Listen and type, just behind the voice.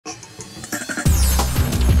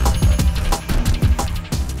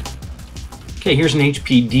Okay, here's an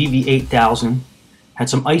HPDV8000. Had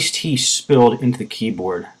some iced tea spilled into the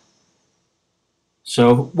keyboard.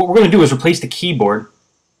 So what we're going to do is replace the keyboard,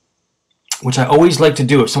 which I always like to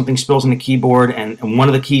do if something spills in the keyboard and one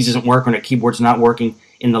of the keys isn't working or the keyboard's not working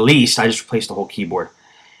in the least. I just replace the whole keyboard.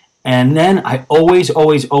 And then I always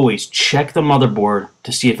check the motherboard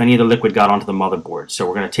to see if any of the liquid got onto the motherboard. So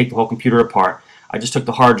we're going to take the whole computer apart. I just took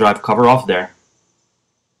the hard drive cover off there.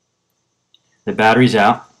 The battery's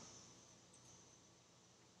out.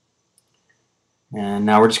 And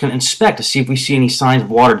now we're just going to inspect to see if we see any signs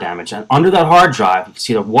of water damage. And under that hard drive, you can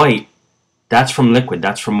see the white, that's from liquid,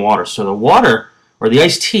 that's from water. So the water, or the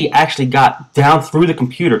iced tea, actually got down through the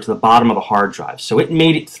computer to the bottom of the hard drive. So it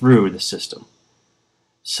made it through the system.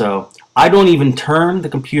 So I don't even turn the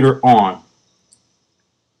computer on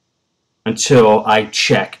until I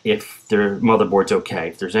check if the motherboard's okay.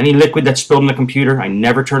 If there's any liquid that's spilled in the computer, I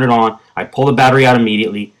never turn it on. I pull the battery out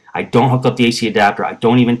immediately. I don't hook up the AC adapter. I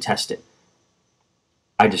don't even test it.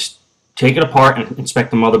 I just take it apart and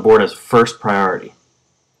inspect the motherboard as first priority.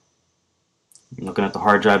 I'm looking at the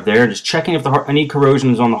hard drive there, just checking if any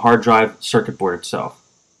corrosion is on the hard drive circuit board itself.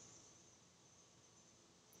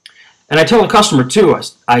 And I tell the customer too,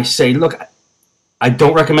 I say, look, I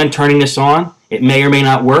don't recommend turning this on. It may or may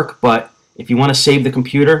not work, but if you want to save the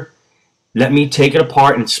computer, let me take it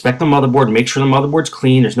apart and inspect the motherboard, make sure the motherboard's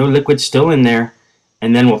clean, there's no liquid still in there,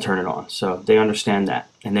 and then we'll turn it on. So they understand that,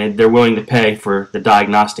 and they're willing to pay for the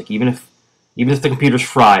diagnostic, even if the computer's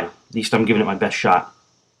fried. At least I'm giving it my best shot.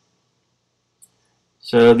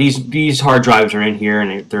 So these hard drives are in here,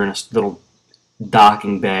 and they're in a little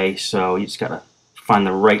docking bay. So you just gotta find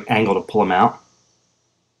the right angle to pull them out.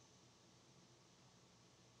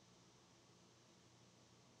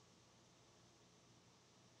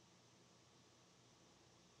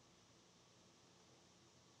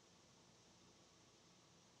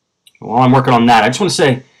 While I'm working on that, I just want to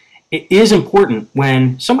say it is important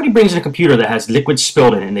when somebody brings in a computer that has liquid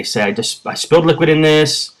spilled in it and they say, I spilled liquid in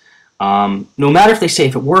this. No matter if they say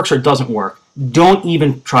if it works or it doesn't work, don't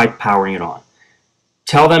even try powering it on.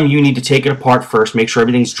 Tell them you need to take it apart first, make sure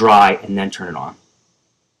everything's dry, and then turn it on.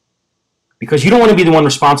 Because you don't want to be the one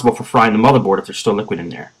responsible for frying the motherboard if there's still liquid in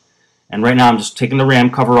there. And right now I'm just taking the RAM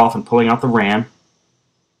cover off and pulling out the RAM.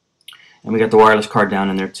 And we got the wireless card down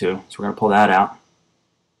in there too. So we're going to pull that out.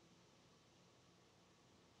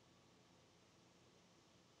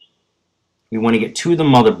 We want to get to the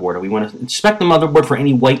motherboard, or we want to inspect the motherboard for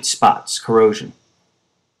any white spots, corrosion.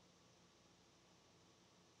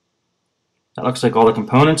 That looks like all the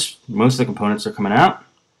components. Most of the components are coming out.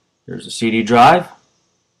 There's the CD drive.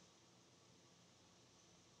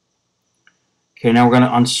 Okay, now we're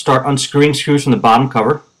going to start unscrewing screws from the bottom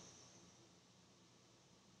cover.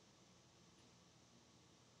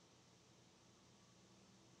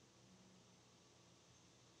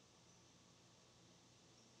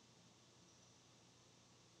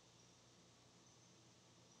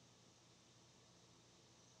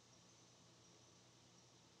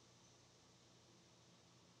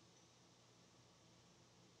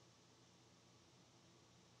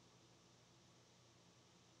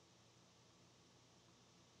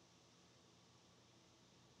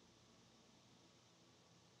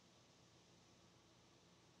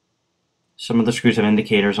 Some of the screws have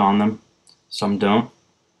indicators on them, some don't.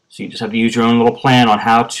 So you just have to use your own little plan on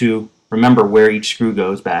how to remember where each screw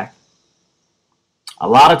goes back. A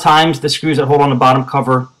lot of times the screws that hold on the bottom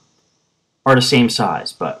cover are the same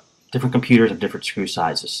size, but different computers have different screw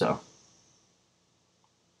sizes. So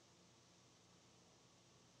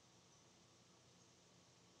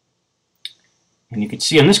and you can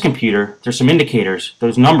see on this computer there's some indicators.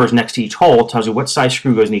 Those numbers next to each hole tells you what size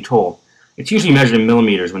screw goes in each hole. It's usually measured in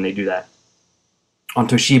millimeters when they do that. On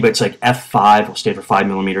Toshiba, it's like F5, will stand for 5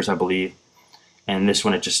 millimeters, I believe. And this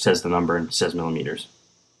one, it just says the number and says millimeters.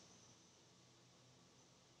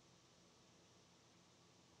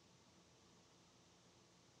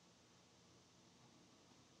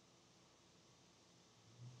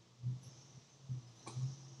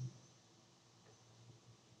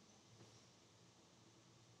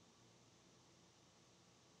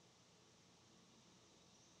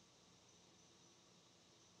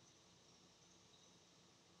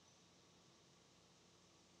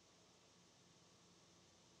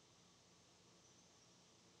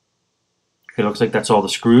 Okay, looks like that's all the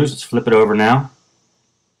screws. Let's flip it over now.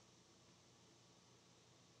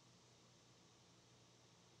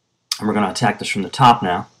 And we're going to attack this from the top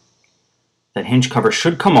now. That hinge cover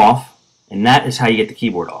should come off, and that is how you get the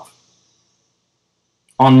keyboard off.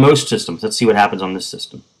 On most systems. Let's see what happens on this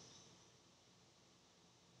system.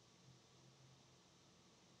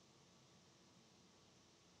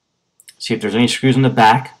 See if there's any screws in the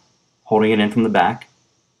back, holding it in from the back.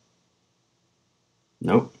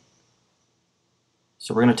 Nope.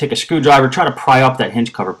 So we're going to take a screwdriver, try to pry up that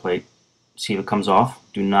hinge cover plate, see if it comes off.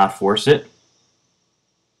 Do not force it.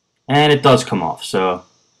 And it does come off, so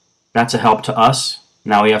that's a help to us.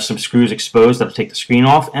 Now we have some screws exposed that'll take the screen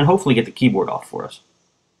off and hopefully get the keyboard off for us.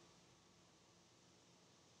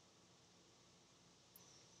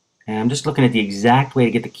 And I'm just looking at the exact way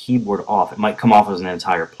to get the keyboard off. It might come off as an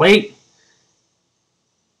entire plate.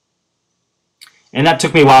 And that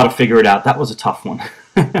took me a while to figure it out. That was a tough one.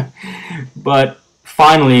 But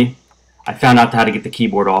finally, I found out how to get the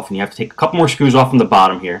keyboard off, and you have to take a couple more screws off from the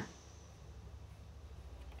bottom here.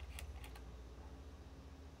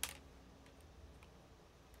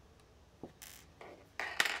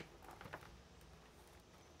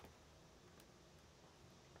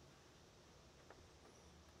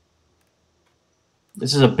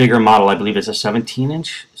 This is a bigger model. I believe it's a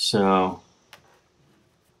 17-inch, so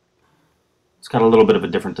it's got a little bit of a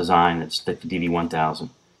different design. It's the HPDV8000.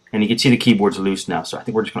 And you can see the keyboard's loose now, so I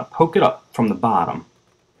think we're just going to poke it up from the bottom.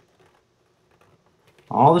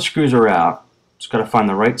 All the screws are out. Just got to find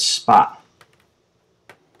the right spot.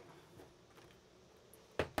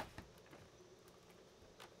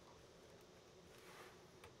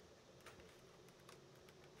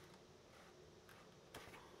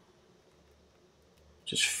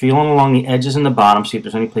 Just feeling along the edges in the bottom, see if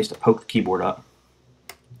there's any place to poke the keyboard up.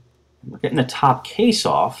 We're getting the top case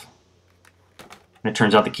off, and it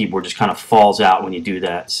turns out the keyboard just kind of falls out when you do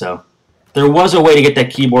that. So there was a way to get that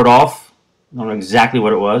keyboard off. I don't know exactly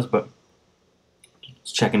what it was, but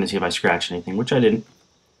just checking to see if I scratched anything, which I didn't.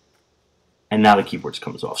 And now the keyboard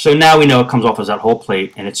comes off. So now we know it comes off as that whole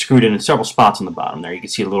plate, and it's screwed in several spots on the bottom there. You can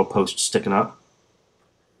see a little post sticking up.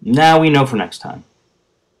 Now we know for next time.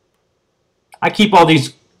 I keep all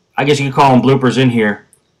these, I guess you could call them bloopers in here,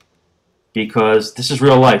 because this is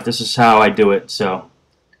real life. This is how I do it. So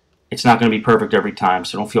it's not going to be perfect every time.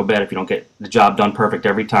 So don't feel bad if you don't get the job done perfect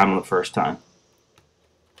every time on the first time.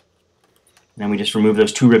 And then we just remove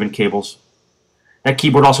those 2 ribbon cables. That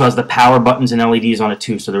keyboard also has the power buttons and LEDs on it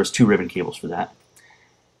too, so there was 2 ribbon cables for that.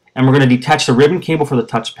 And we're going to detach the ribbon cable for the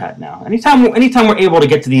touchpad now. Anytime we're able to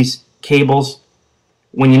get to these cables,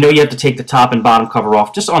 when you know you have to take the top and bottom cover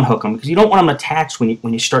off, just unhook them, because you don't want them attached when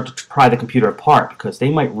you start to pry the computer apart, because they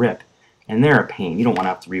might rip, and they're a pain. You don't want to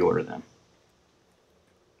have to reorder them.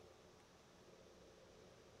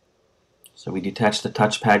 So we detach the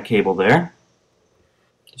touchpad cable there.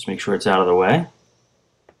 Just make sure it's out of the way.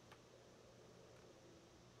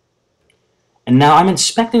 And now I'm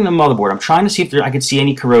inspecting the motherboard. I'm trying to see if I can see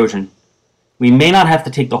any corrosion. We may not have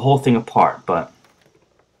to take the whole thing apart, but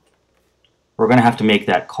we're going to have to make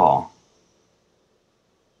that call.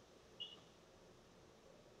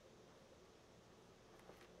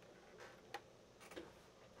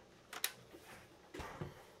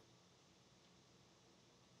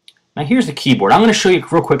 Now here's the keyboard. I'm going to show you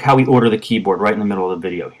real quick how we order the keyboard right in the middle of the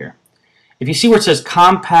video here. If you see where it says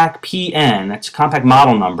Compact PN, that's compact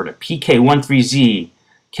model number, to PK13Z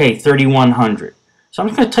K3100. So I'm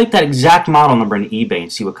just going to type that exact model number into eBay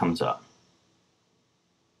and see what comes up.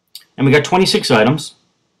 And we got 26 items.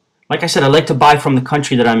 Like I said, I like to buy from the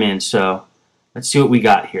country that I'm in, so let's see what we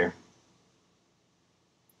got here.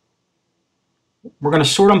 We're going to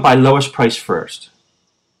sort them by lowest price first.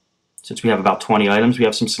 Since we have about 20 items, we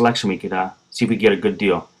have some selection. We could see if we get a good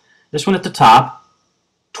deal. This one at the top,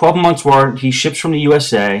 12 months warranty, ships from the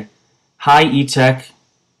USA, high E-Tech,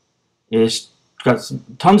 is got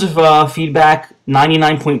tons of feedback,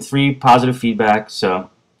 99.3 positive feedback, so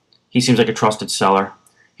he seems like a trusted seller.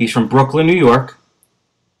 He's from Brooklyn, New York.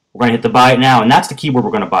 We're going to hit the buy it now, and that's the keyboard we're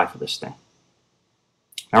going to buy for this thing.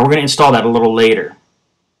 Now we're going to install that a little later,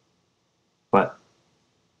 but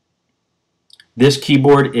this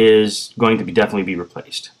keyboard is going to definitely be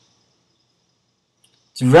replaced.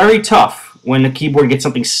 It's very tough when the keyboard gets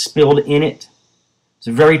something spilled in it. It's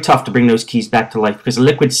very tough to bring those keys back to life because the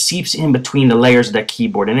liquid seeps in between the layers of that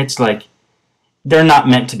keyboard, and it's like they're not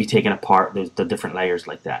meant to be taken apart, the different layers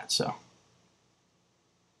like that. So,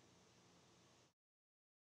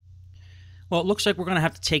 well, it looks like we're going to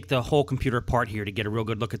have to take the whole computer apart here to get a real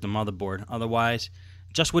good look at the motherboard. Otherwise,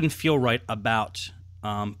 it just wouldn't feel right about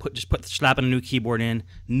slapping a new keyboard in,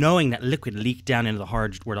 knowing that liquid leaked down into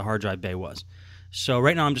where the hard drive bay was. So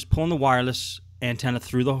right now I'm just pulling the wireless antenna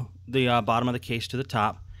through the bottom of the case to the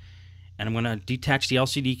top, and I'm going to detach the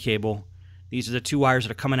LCD cable. These are the 2 wires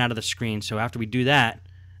that are coming out of the screen, so after we do that,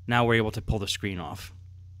 now we're able to pull the screen off.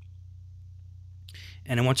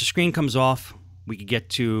 And then once the screen comes off, we can get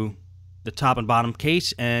to the top and bottom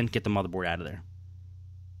case and get the motherboard out of there.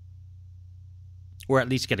 or at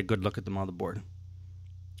least get a good look at the motherboard.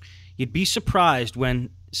 You'd be surprised when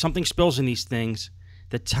something spills in these things,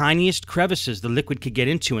 the tiniest crevices the liquid could get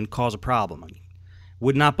into and cause a problem.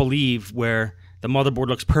 Would not believe where the motherboard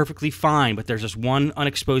looks perfectly fine, but there's this one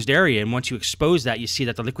unexposed area, and once you expose that, you see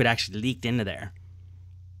that the liquid actually leaked into there.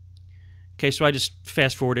 Okay, so I just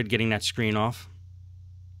fast-forwarded getting that screen off.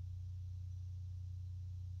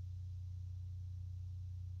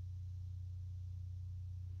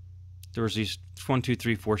 There was these 1, 2,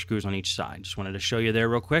 3, 4 screws on each side. Just wanted to show you there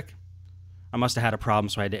real quick. I must have had a problem,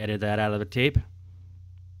 so I had to edit that out of the tape.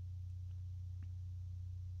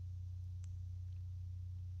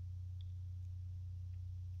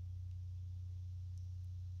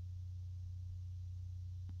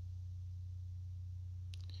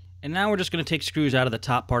 And now we're just going to take screws out of the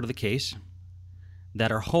top part of the case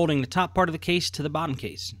that are holding the top part of the case to the bottom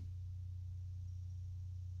case.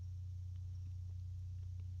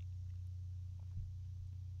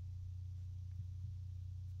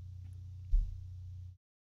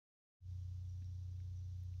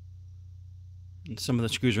 And some of the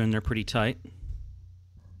screws are in there pretty tight.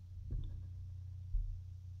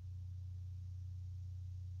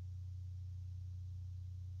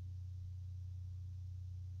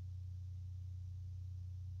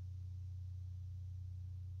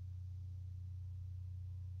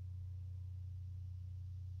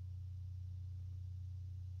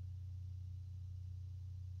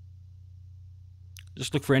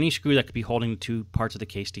 Just look for any screw that could be holding the two parts of the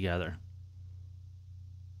case together.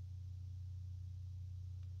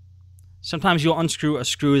 Sometimes you'll unscrew a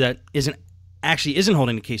screw that actually isn't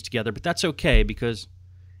holding the case together, but that's okay because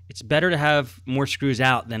it's better to have more screws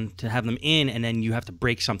out than to have them in and then you have to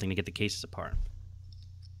break something to get the cases apart.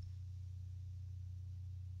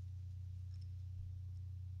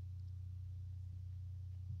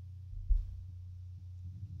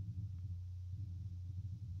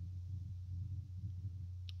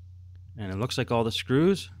 And it looks like all the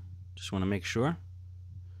screws. Just want to make sure.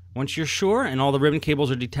 Once you're sure and all the ribbon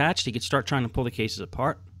cables are detached, you can start trying to pull the cases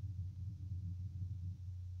apart.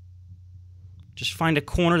 Just find a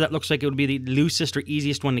corner that looks like it would be the loosest or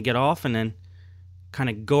easiest one to get off and then kind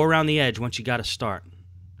of go around the edge once you got to start.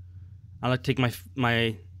 I like to take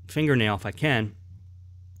my fingernail, if I can,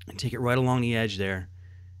 and take it right along the edge there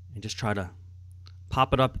and just try to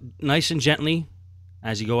pop it up nice and gently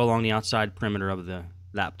as you go along the outside perimeter of the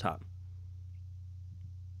laptop.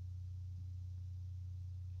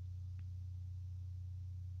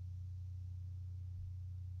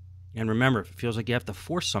 And remember, if it feels like you have to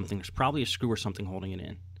force something, there's probably a screw or something holding it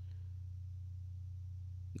in.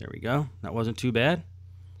 There we go. That wasn't too bad.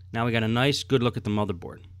 Now we got a nice, good look at the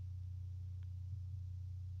motherboard.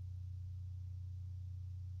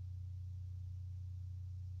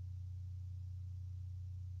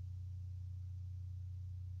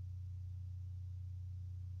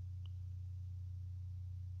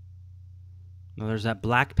 Now there's that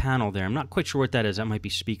black panel there. I'm not quite sure what that is. That might be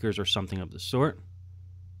speakers or something of the sort.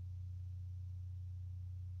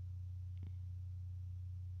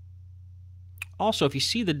 Also, if you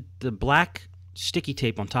see the black sticky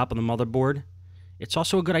tape on top of the motherboard, it's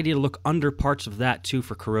also a good idea to look under parts of that too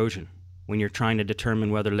for corrosion when you're trying to determine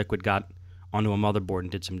whether liquid got onto a motherboard and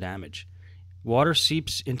did some damage. Water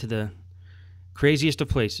seeps into the craziest of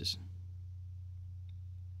places.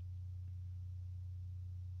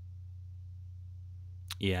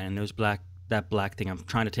 Yeah, and that black thing I'm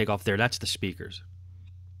trying to take off there, that's the speakers.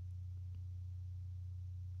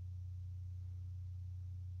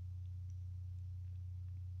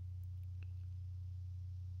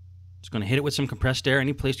 Just going to hit it with some compressed air.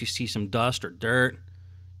 Any place you see some dust or dirt,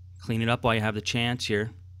 clean it up while you have the chance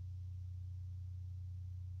here.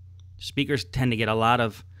 Speakers tend to get a lot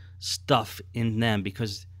of stuff in them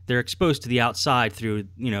because they're exposed to the outside through,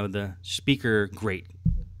 the speaker grate.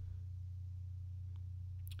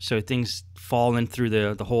 So things fall in through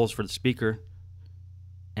the holes for the speaker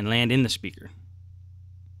and land in the speaker.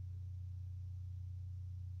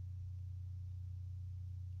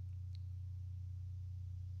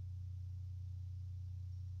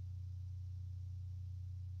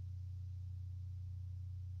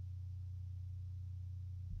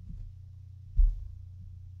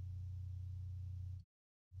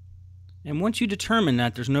 And once you determine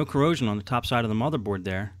that there's no corrosion on the top side of the motherboard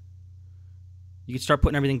there, you can start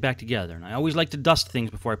putting everything back together. And I always like to dust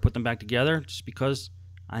things before I put them back together, just because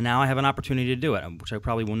now I have an opportunity to do it, which I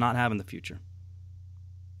probably will not have in the future.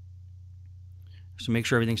 So make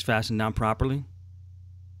sure everything's fastened down properly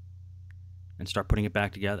and start putting it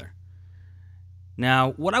back together.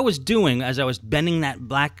 Now, what I was doing as I was bending that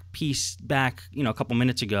black piece back, a couple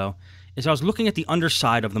minutes ago, is I was looking at the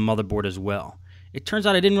underside of the motherboard as well. It turns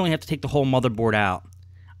out I didn't really have to take the whole motherboard out.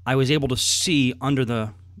 I was able to see under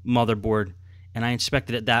the motherboard, and I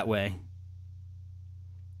inspected it that way.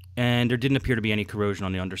 And there didn't appear to be any corrosion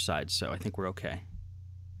on the underside, so I think we're okay.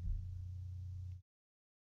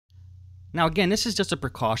 Now again, this is just a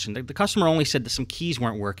precaution. The customer only said that some keys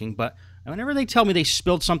weren't working, but whenever they tell me they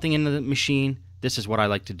spilled something into the machine, this is what I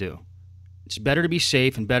like to do. It's better to be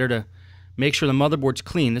safe and better to make sure the motherboard's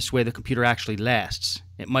clean. This way the computer actually lasts.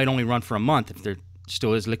 It might only run for a month if there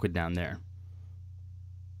still is liquid down there.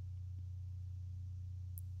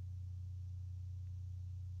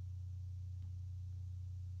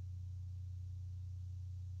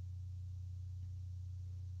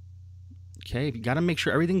 Okay, you got to make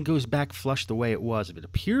sure everything goes back flush the way it was. If it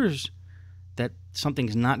appears that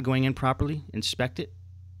something's not going in properly, inspect it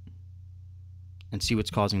and see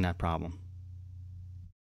what's causing that problem.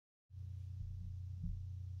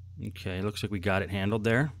 Okay, looks like we got it handled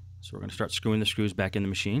there. So we're going to start screwing the screws back in the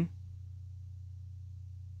machine.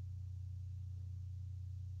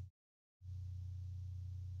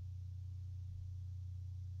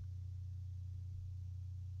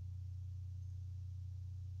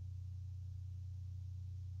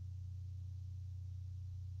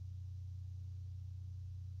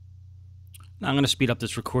 Now I'm going to speed up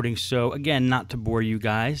this recording, so again, not to bore you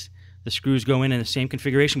guys, the screws go in the same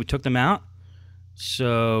configuration. We took them out,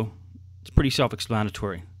 so it's pretty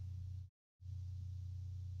self-explanatory.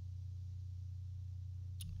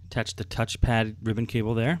 Attach the touchpad ribbon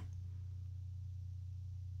cable there.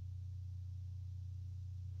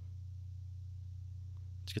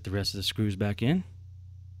 Let's get the rest of the screws back in.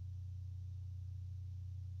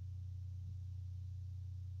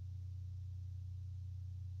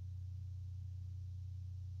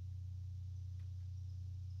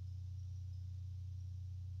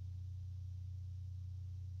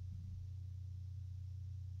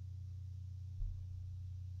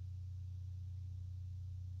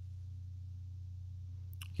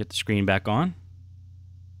 Get the screen back on.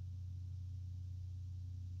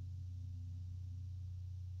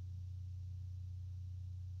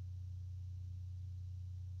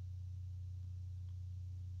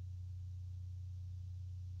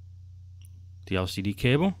 The LCD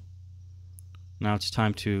cable. Now it's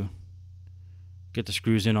time to get the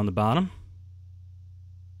screws in on the bottom.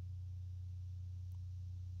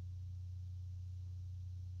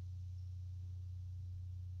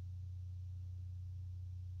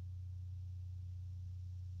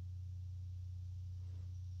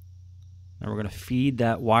 Now we're going to feed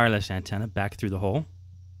that wireless antenna back through the hole.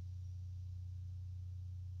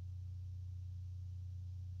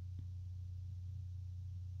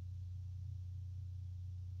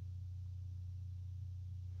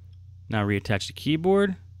 Now reattach the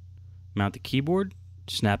keyboard, mount the keyboard,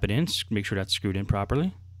 snap it in, make sure that's screwed in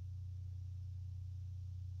properly.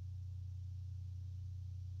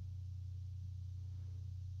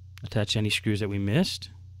 Attach any screws that we missed.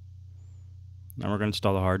 Now we're going to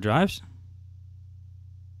install the hard drives.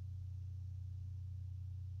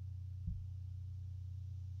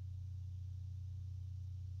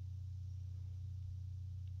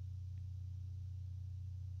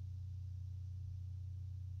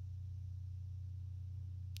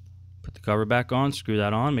 Put the cover back on, screw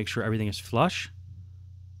that on, make sure everything is flush.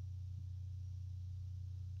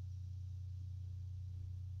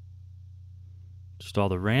 Install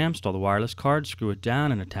the RAM, install the wireless card, screw it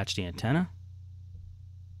down and attach the antenna.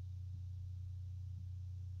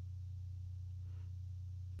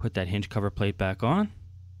 Put that hinge cover plate back on.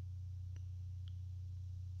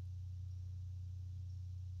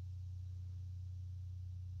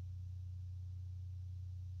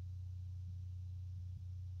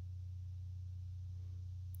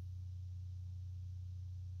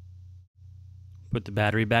 Put the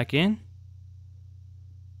battery back in.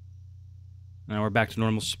 Now we're back to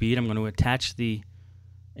normal speed. I'm going to attach the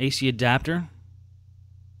AC adapter,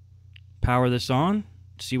 power this on,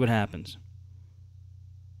 see what happens.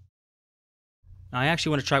 Now I actually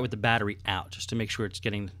want to try it with the battery out, just to make sure it's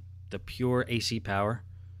getting the pure AC power,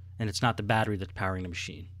 and it's not the battery that's powering the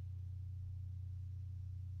machine.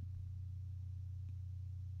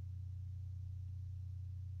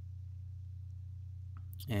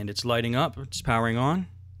 And it's lighting up, it's powering on.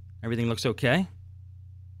 Everything looks okay.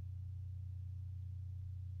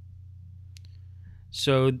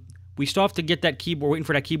 So we still have to get that keyboard, waiting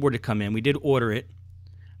for that keyboard to come in. We did order it.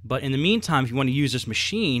 But in the meantime, if you want to use this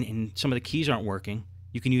machine and some of the keys aren't working,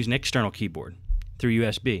 you can use an external keyboard through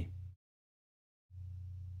USB.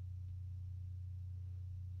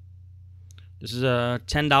 This is a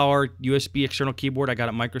 $10 USB external keyboard I got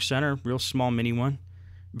at Micro Center, real small mini one.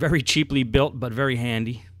 Very cheaply built, but very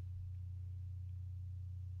handy.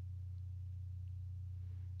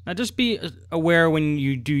 Now just be aware when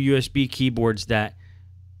you do USB keyboards that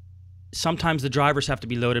sometimes the drivers have to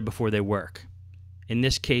be loaded before they work. In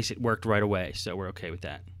this case, it worked right away, so we're okay with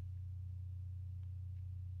that.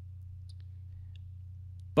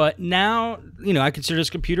 But now, I consider this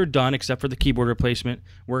computer done except for the keyboard replacement.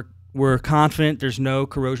 We're confident there's no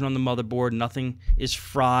corrosion on the motherboard. Nothing is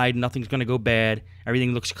fried. Nothing's going to go bad.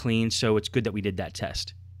 Everything looks clean, so it's good that we did that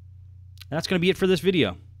test. And that's going to be it for this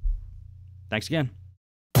video. Thanks again.